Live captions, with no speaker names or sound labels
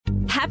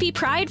Happy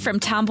Pride from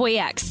Tomboy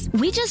X.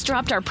 We just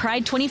dropped our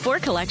Pride 24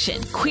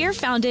 collection. Queer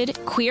founded,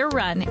 queer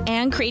run,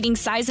 and creating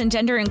size and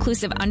gender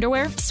inclusive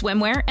underwear,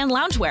 swimwear, and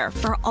loungewear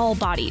for all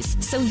bodies,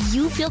 so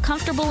you feel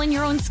comfortable in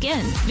your own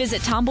skin.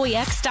 Visit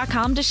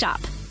tomboyx.com to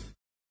shop.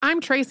 I'm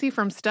Tracy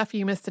from Stuff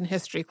You Missed in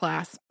History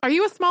class. Are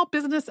you a small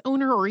business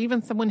owner or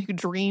even someone who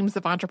dreams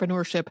of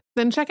entrepreneurship?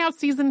 Then check out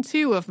Season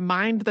 2 of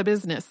Mind the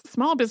Business,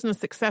 Small Business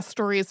Success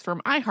Stories from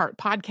iHeart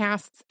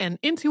Podcasts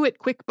and Intuit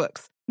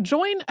QuickBooks.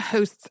 Join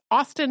hosts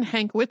Austin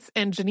Hankwitz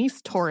and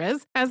Janice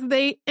Torres as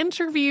they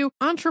interview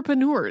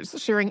entrepreneurs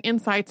sharing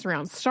insights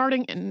around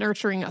starting and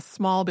nurturing a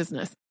small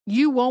business.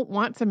 You won't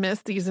want to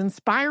miss these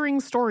inspiring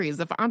stories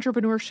of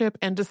entrepreneurship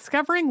and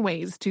discovering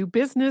ways to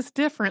business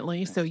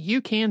differently so you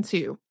can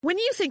too. When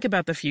you think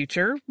about the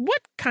future,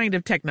 what kind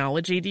of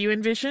technology do you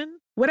envision?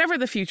 Whatever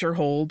the future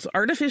holds,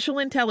 artificial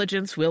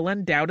intelligence will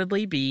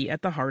undoubtedly be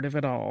at the heart of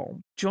it all.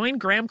 Join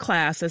Graham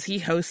Class as he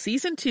hosts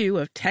Season 2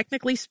 of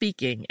Technically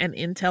Speaking, an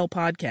Intel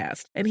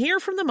podcast, and hear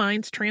from the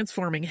minds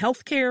transforming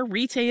healthcare,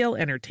 retail,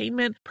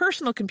 entertainment,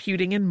 personal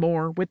computing, and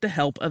more with the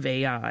help of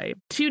AI.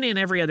 Tune in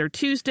every other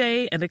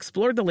Tuesday and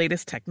explore the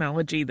latest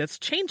technology that's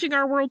changing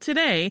our world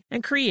today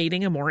and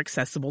creating a more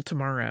accessible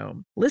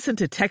tomorrow. Listen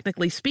to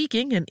Technically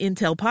Speaking, an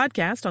Intel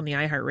podcast on the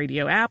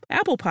iHeartRadio app,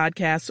 Apple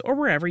Podcasts, or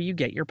wherever you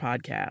get your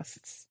podcasts.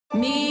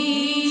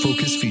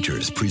 Focus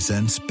Features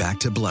presents Back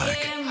to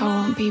Black. I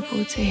want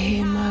people to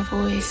hear my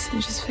voice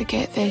and just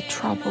forget their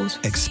troubles.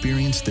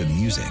 Experience the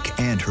music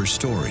and her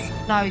story.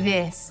 Know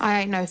this,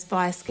 I ain't no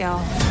Spice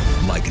Girl.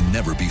 Like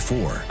never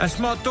before. That's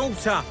my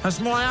daughter. That's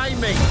my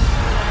Amy.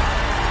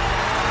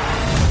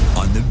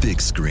 On the big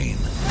screen.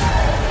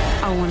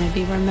 I want to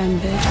be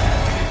remembered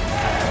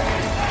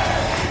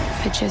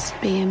for just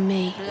being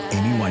me.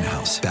 Amy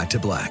Winehouse, Back to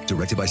Black,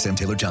 directed by Sam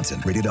Taylor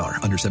Johnson. Rated R,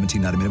 under 17,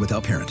 not a minute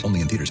without parent.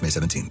 Only in theaters May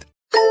 17th.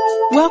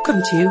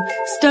 Welcome to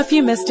Stuff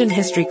You Missed in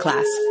History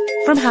class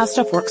from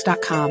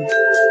HowStuffWorks.com.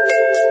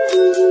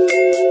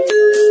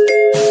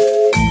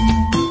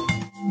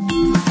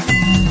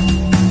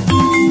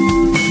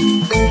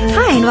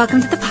 Hi, and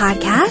welcome to the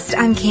podcast.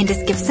 I'm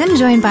Candace Gibson,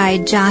 joined by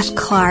Josh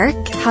Clark.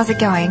 How's it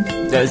going?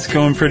 It's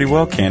going pretty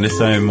well,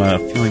 Candace. I'm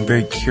feeling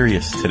very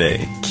curious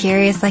today.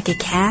 Curious like a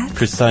cat?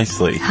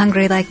 Precisely.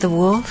 Hungry like the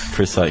wolf?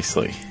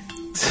 Precisely.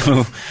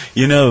 So,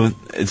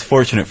 it's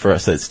fortunate for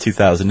us that it's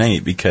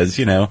 2008 because,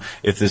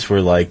 if this were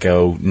like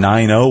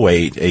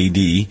 908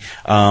 AD,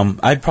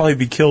 I'd probably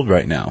be killed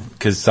right now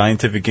because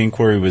scientific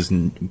inquiry was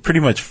pretty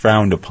much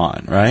frowned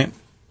upon, right?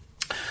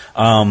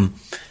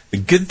 The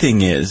good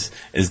thing is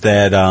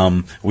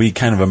that we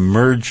kind of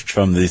emerged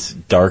from this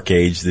dark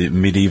age, the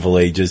medieval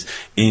ages,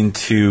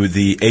 into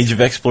the age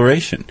of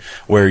exploration,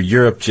 where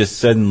Europe just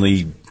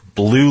suddenly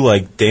blew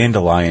like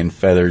dandelion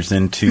feathers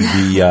into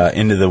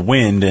the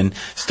wind and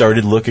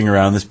started looking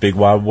around this big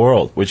wide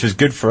world, which was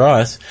good for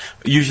us.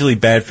 Usually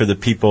bad for the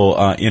people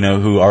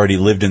who already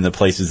lived in the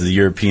places the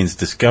Europeans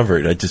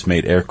discovered. I just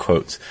made air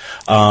quotes.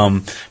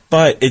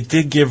 But it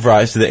did give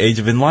rise to the Age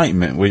of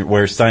Enlightenment,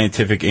 where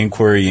scientific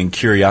inquiry and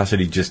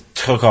curiosity just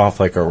took off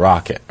like a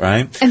rocket,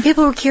 right? And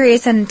people were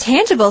curious in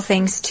tangible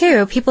things,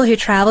 too. People who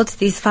traveled to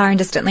these far and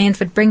distant lands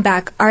would bring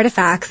back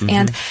artifacts,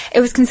 and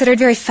it was considered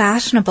very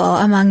fashionable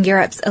among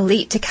Europe's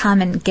elite to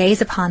come and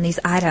gaze upon these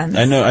items.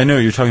 I know what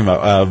you're talking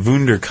about.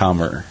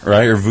 Wunderkammer,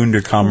 right? Or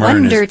Wunderkammer.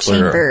 Wonder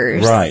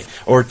chambers. Right.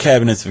 Or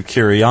cabinets of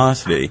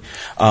curiosity.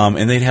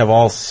 And they'd have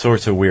all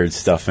sorts of weird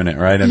stuff in it,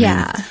 right? I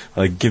mean,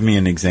 like, give me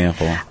an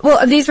example.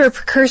 Well, these were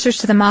precursors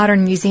to the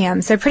modern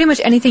museum. So pretty much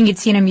anything you'd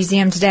see in a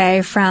museum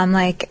today, from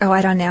I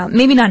don't know,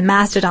 maybe not a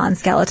mastodon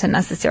skeleton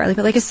necessarily,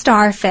 but like a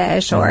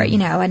starfish or,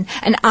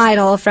 an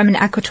idol from an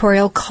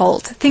equatorial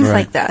cult, things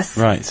like this.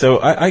 Right.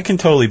 So I can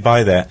totally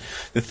buy that.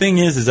 The thing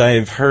is I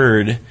have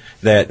heard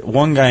that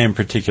one guy in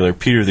particular,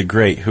 Peter the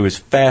Great, who was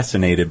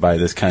fascinated by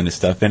this kind of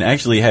stuff and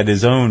actually had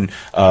his own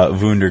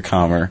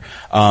Wunderkammer,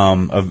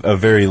 a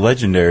very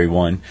legendary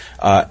one,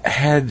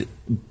 had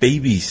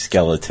baby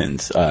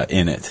skeletons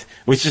in it,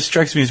 which just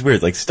strikes me as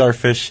weird, like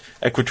starfish,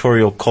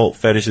 equatorial cult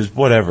fetishes,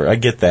 whatever. I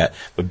get that,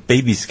 but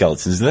baby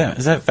skeletons,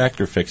 is that fact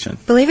or fiction?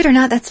 Believe it or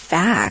not, that's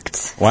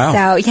fact. Wow.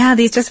 So, yeah,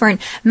 these just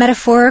weren't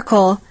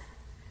metaphorical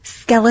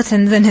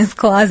skeletons in his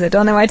closet.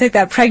 Don't know why I took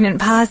that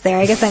pregnant pause there.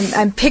 I guess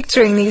I'm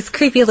picturing these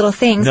creepy little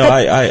things. No,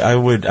 I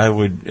would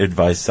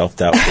advise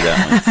self-doubt for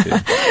that one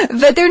too.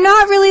 But they're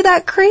not really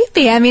that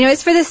creepy. I mean, it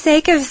was for the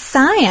sake of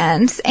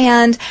science,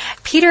 and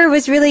Peter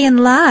was really in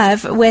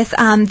love with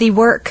the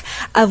work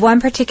of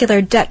one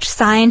particular Dutch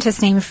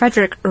scientist named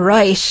Frederick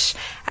Ruysch.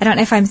 I don't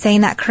know if I'm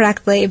saying that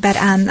correctly, but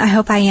I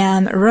hope I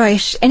am.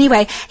 Ruysch.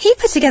 Anyway, he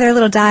put together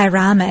little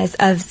dioramas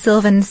of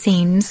sylvan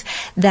scenes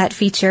that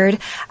featured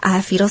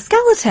fetal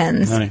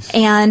skeletons. Nice.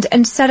 And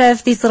instead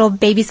of these little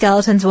baby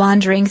skeletons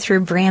wandering through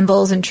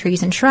brambles and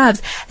trees and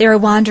shrubs, they were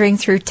wandering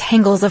through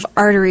tangles of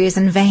arteries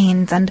and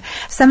veins. And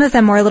some of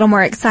them were a little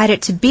more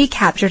excited to be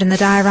captured in the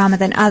diorama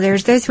than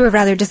others. Those who were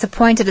rather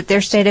disappointed at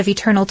their state of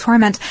eternal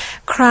torment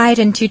cried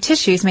into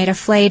tissues made of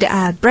flayed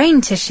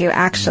brain tissue,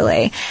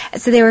 actually.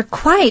 So they were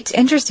quite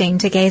interesting interesting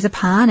to gaze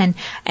upon,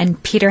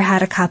 and Peter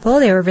had a couple.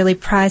 They were really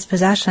prized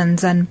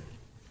possessions, and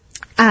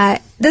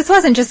this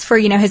wasn't just for,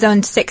 his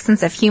own sick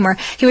sense of humor.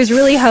 He was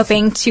really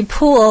hoping to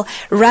pull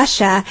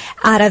Russia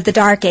out of the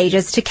Dark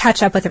Ages to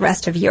catch up with the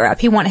rest of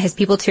Europe. He wanted his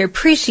people to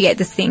appreciate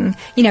this thing,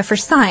 for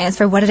science,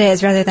 for what it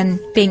is, rather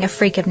than being a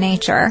freak of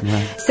nature.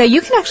 Right. So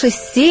you can actually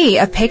see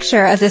a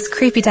picture of this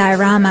creepy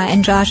diorama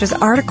in Josh's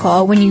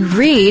article when you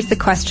read the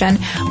question,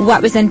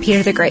 what was in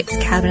Peter the Great's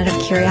Cabinet of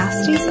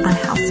Curiosities, on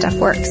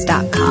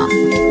HowStuffWorks.com.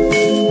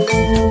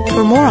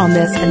 For more on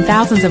this and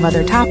thousands of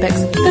other topics,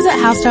 visit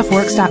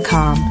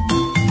HowStuffWorks.com.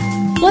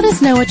 Let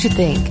us know what you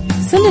think.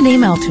 Send an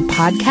email to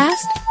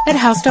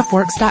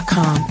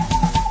podcast@HowStuffWorks.com.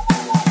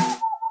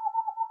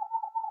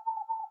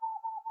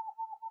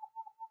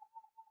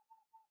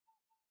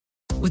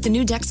 With the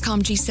new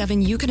Dexcom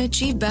G7, you can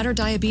achieve better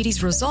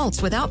diabetes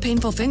results without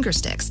painful finger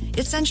sticks.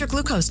 It sends your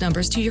glucose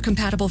numbers to your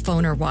compatible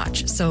phone or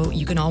watch, so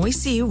you can always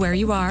see where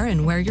you are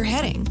and where you're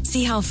heading.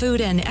 See how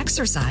food and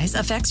exercise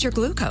affects your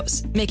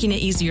glucose, making it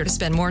easier to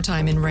spend more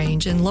time in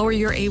range and lower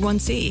your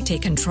A1C.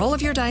 Take control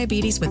of your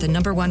diabetes with the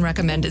 #1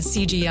 recommended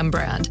CGM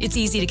brand. It's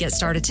easy to get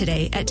started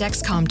today at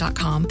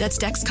Dexcom.com. That's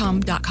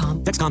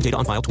Dexcom.com. Dexcom data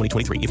on file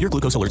 2023. If your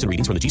glucose alerts and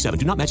readings from the G7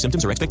 do not match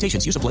symptoms or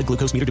expectations, use a blood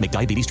glucose meter to make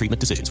diabetes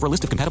treatment decisions. For a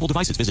list of compatible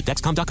devices, visit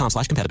Dexcom.com/compatibility.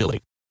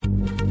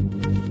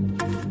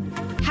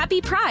 Happy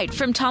Pride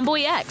from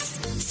Tomboy X,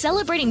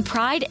 celebrating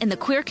pride and the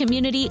queer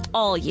community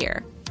all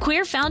year.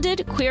 Queer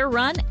founded, queer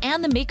run,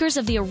 and the makers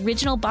of the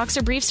original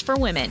boxer briefs for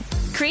women,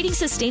 creating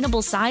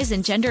sustainable size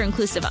and gender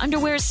inclusive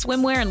underwear,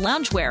 swimwear, and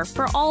loungewear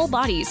for all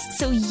bodies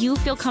so you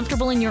feel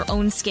comfortable in your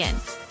own skin.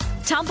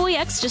 Tomboy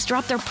X just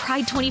dropped their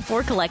Pride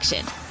 24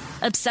 collection.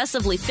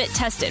 Obsessively fit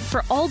tested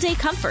for all day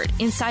comfort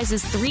in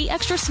sizes 3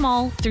 extra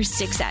small through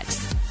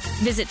 6X.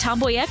 Visit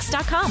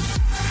TomboyX.com.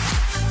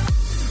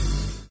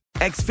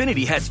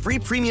 Xfinity has free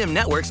premium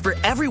networks for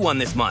everyone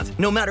this month,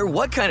 no matter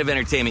what kind of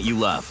entertainment you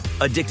love.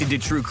 Addicted to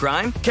true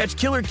crime? Catch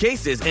killer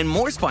cases and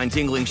more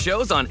spine-tingling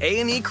shows on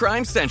A&E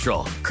Crime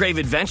Central. Crave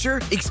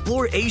adventure?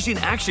 Explore Asian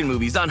action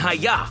movies on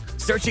Hi-Ya.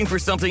 Searching for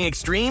something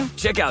extreme?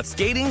 Check out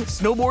skating,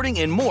 snowboarding,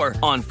 and more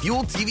on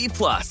Fuel TV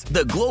Plus,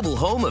 the global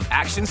home of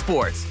action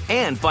sports.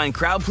 And find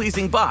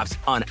crowd-pleasing bops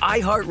on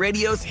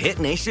iHeartRadio's Hit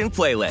Nation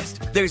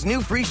playlist. There's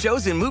new free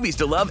shows and movies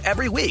to love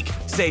every week.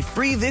 Say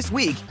free this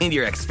week in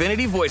your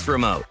Xfinity voice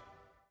remote.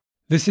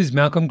 This is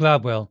Malcolm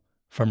Gladwell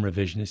from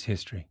Revisionist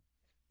History.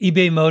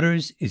 eBay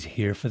Motors is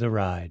here for the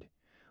ride.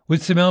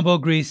 With some elbow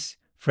grease,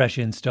 fresh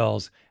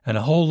installs, and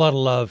a whole lot of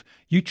love,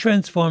 you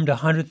transformed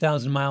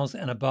 100,000 miles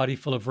and a body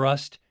full of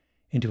rust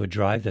into a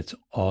drive that's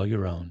all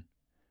your own.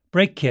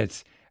 Brake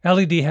kits,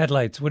 LED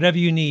headlights, whatever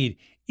you need,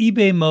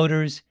 eBay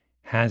Motors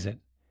has it.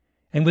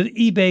 And with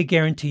eBay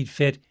Guaranteed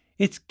Fit,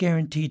 it's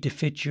guaranteed to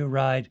fit your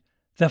ride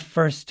the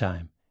first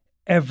time,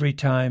 every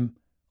time,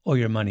 or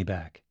your money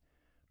back.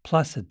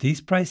 Plus, at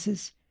these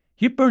prices,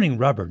 you're burning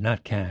rubber,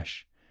 not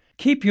cash.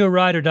 Keep your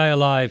ride or die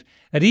alive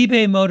at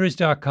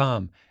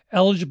ebaymotors.com.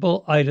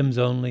 Eligible items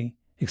only.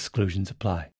 Exclusions apply.